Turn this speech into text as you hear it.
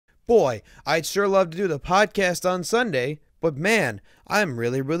Boy, I'd sure love to do the podcast on Sunday, but man, I'm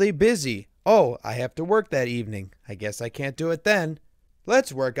really busy. Oh, I have to work that evening. I guess I can't do it then.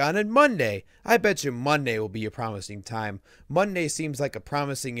 Let's work on it Monday. I bet you Monday will be a promising time. Monday seems like a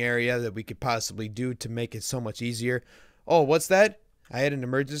promising area that we could possibly do to make it so much easier. Oh, what's that? I had an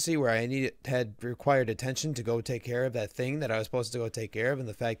emergency where had required attention to go take care of that thing that I was supposed to go take care of, and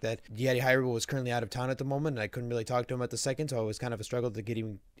the fact that Yeti Hyrule was currently out of town at the moment, and I couldn't really talk to him at the second, so it was kind of a struggle to get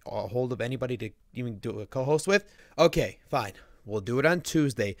even a hold of anybody to even do a co-host with. Okay, fine. We'll do it on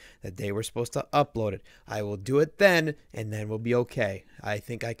Tuesday, the day we're supposed to upload it. I will do it then, and then we'll be okay. I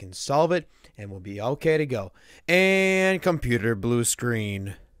think I can solve it, and we'll be okay to go. And computer blue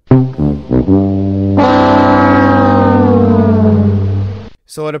screen.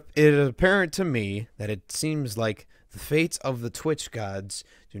 So it is apparent to me that it seems like the fates of the Twitch gods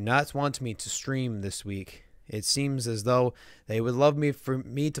do not want me to stream this week. It seems as though they would love me for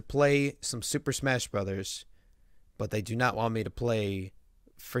me to play some Super Smash Brothers, but they do not want me to play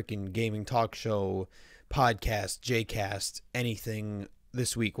freaking gaming talk show, podcast, JayCast, anything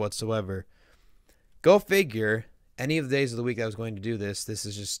this week whatsoever. Go figure, any of the days of the week I was going to do this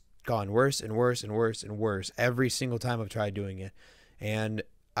has just gone worse and worse and worse and worse every single time I've tried doing it. And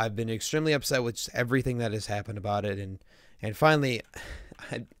I've been extremely upset with just everything that has happened about it. And finally,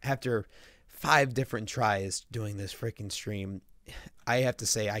 after 5 different tries doing this freaking stream, I have to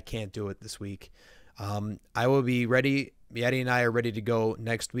say I can't do it this week. I will be ready. Yeti and I are ready to go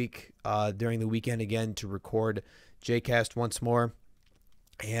next week during the weekend again to record JayCast once more.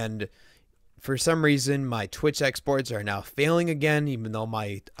 And for some reason, my Twitch exports are now failing again, even though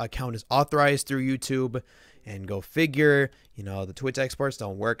my account is authorized through YouTube. And go figure, the Twitch exports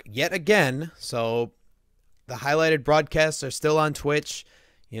don't work yet again. So the highlighted broadcasts are still on Twitch.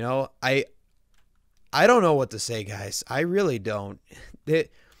 I don't know what to say, guys. I really don't. The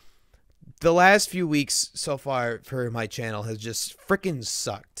last few weeks so far for my channel has just freaking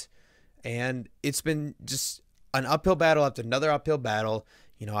sucked. And it's been just an uphill battle after another uphill battle.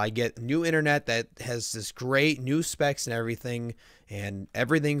 I get new internet that has this great new specs and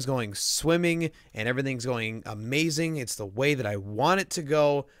everything's going swimming and everything's going amazing. It's the way that I want it to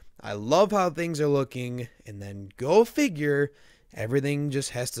go. I love how things are looking, and then go figure, everything just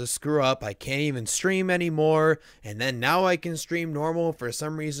has to screw up. I can't even stream anymore, and then now I can stream normal for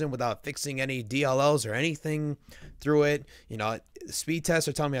some reason without fixing any DLLs or anything through it. The speed tests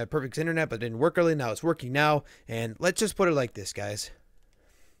are telling me I have perfect internet, but it didn't work early. Now it's working now, and let's just put it like this, guys.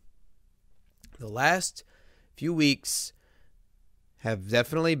 The last few weeks have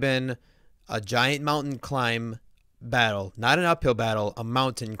definitely been a giant mountain climb battle. Not an uphill battle, a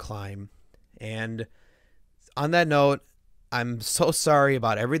mountain climb. And on that note, I'm so sorry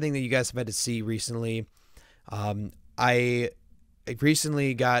about everything that you guys have had to see recently. I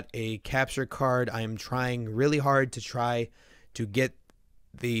recently got a capture card. I am trying really hard to get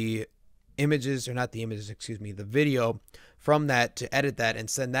the images, or not the images, excuse me, the video from that, to edit that and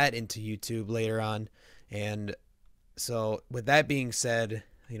send that into YouTube later on. And so with that being said,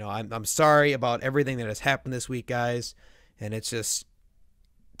 I'm sorry about everything that has happened this week, guys. And it's just,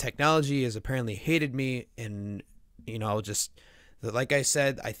 technology has apparently hated me. And, just like I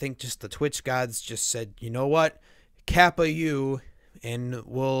said, I think just the Twitch gods just said, you know what, Kappa you, and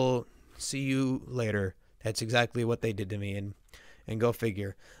we'll see you later. That's exactly what they did to me. And go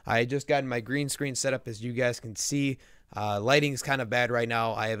figure. I just got my green screen set up, as you guys can see. Lighting's kind of bad right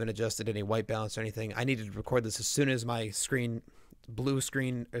now. I haven't adjusted any white balance or anything. I needed to record this as soon as my as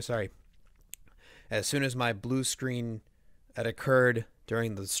soon as my blue screen had occurred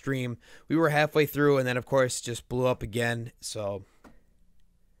during the stream. We were halfway through, and then of course just blew up again. So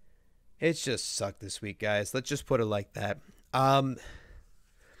it's just sucked this week, guys. Let's just put it like that.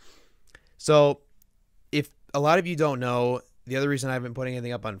 So if a lot of you don't know, the other reason I haven't been putting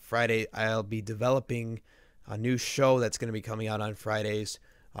anything up on Friday, I'll be developing a new show that's going to be coming out on Fridays.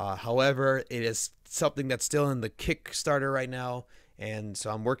 However, it is something that's still in the Kickstarter right now, and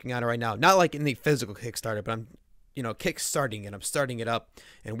so I'm working on it right now. Not like in the physical Kickstarter, but I'm, kickstarting it. I'm starting it up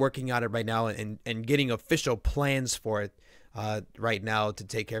and working on it right now, and getting official plans for it right now to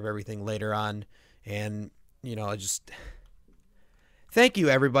take care of everything later on. And, just thank you,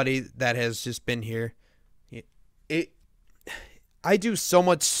 everybody that has just been here. I do so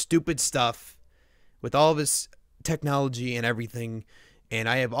much stupid stuff with all this technology and everything, and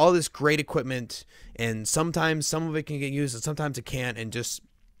I have all this great equipment, and sometimes some of it can get used and sometimes it can't, and just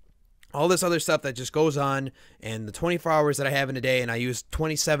all this other stuff that just goes on, and the 24 hours that I have in a day, and I use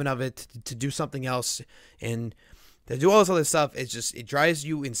 27 of it to do something else, and to do all this other stuff, it drives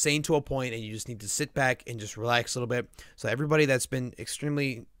you insane to a point, and you just need to sit back and just relax a little bit. So everybody that's been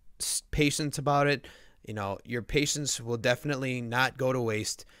extremely patient about it. You know, your patience will definitely not go to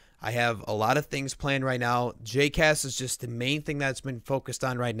waste. I have a lot of things planned right now. JayCast is just the main thing that's been focused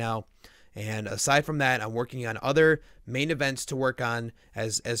on right now. And aside from that, I'm working on other main events to work on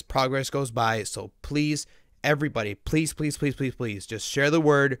as progress goes by. So please, everybody, please, please, please, please, please, just share the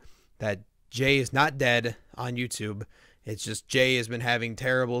word that Jay is not dead on YouTube. It's just Jay has been having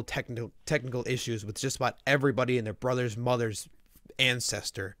terrible technical issues with just about everybody and their brother's mother's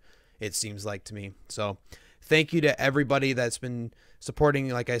ancestor, it seems like to me. So thank you to everybody that's been supporting.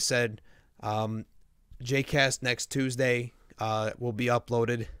 Like I said, JayCast next Tuesday will be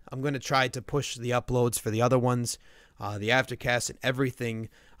uploaded. I'm going to try to push the uploads for the other ones, the aftercast and everything.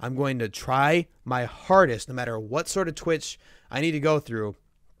 I'm going to try my hardest, no matter what sort of Twitch I need to go through.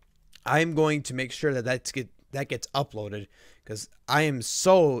 I'm going to make sure that that gets uploaded, because I am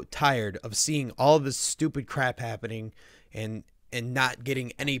so tired of seeing all this stupid crap happening and not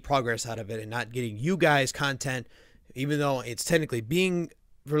getting any progress out of it, and not getting you guys content, even though it's technically being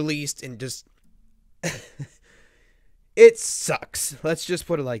released, and just it sucks. Let's just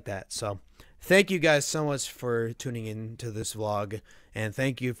put it like that. So thank you guys so much for tuning in to this vlog, and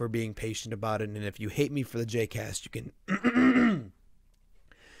thank you for being patient about it. And if you hate me for the JayCast, you can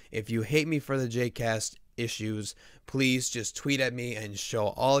if you hate me for the JayCast issues, please just tweet at me and show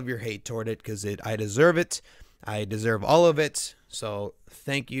all of your hate toward it, because I deserve it. I deserve all of it. So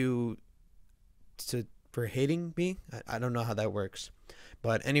thank you for hating me. I don't know how that works.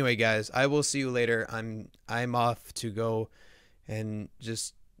 But anyway, guys, I will see you later. I'm off to go and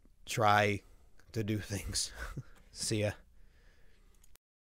just try to do things. See ya.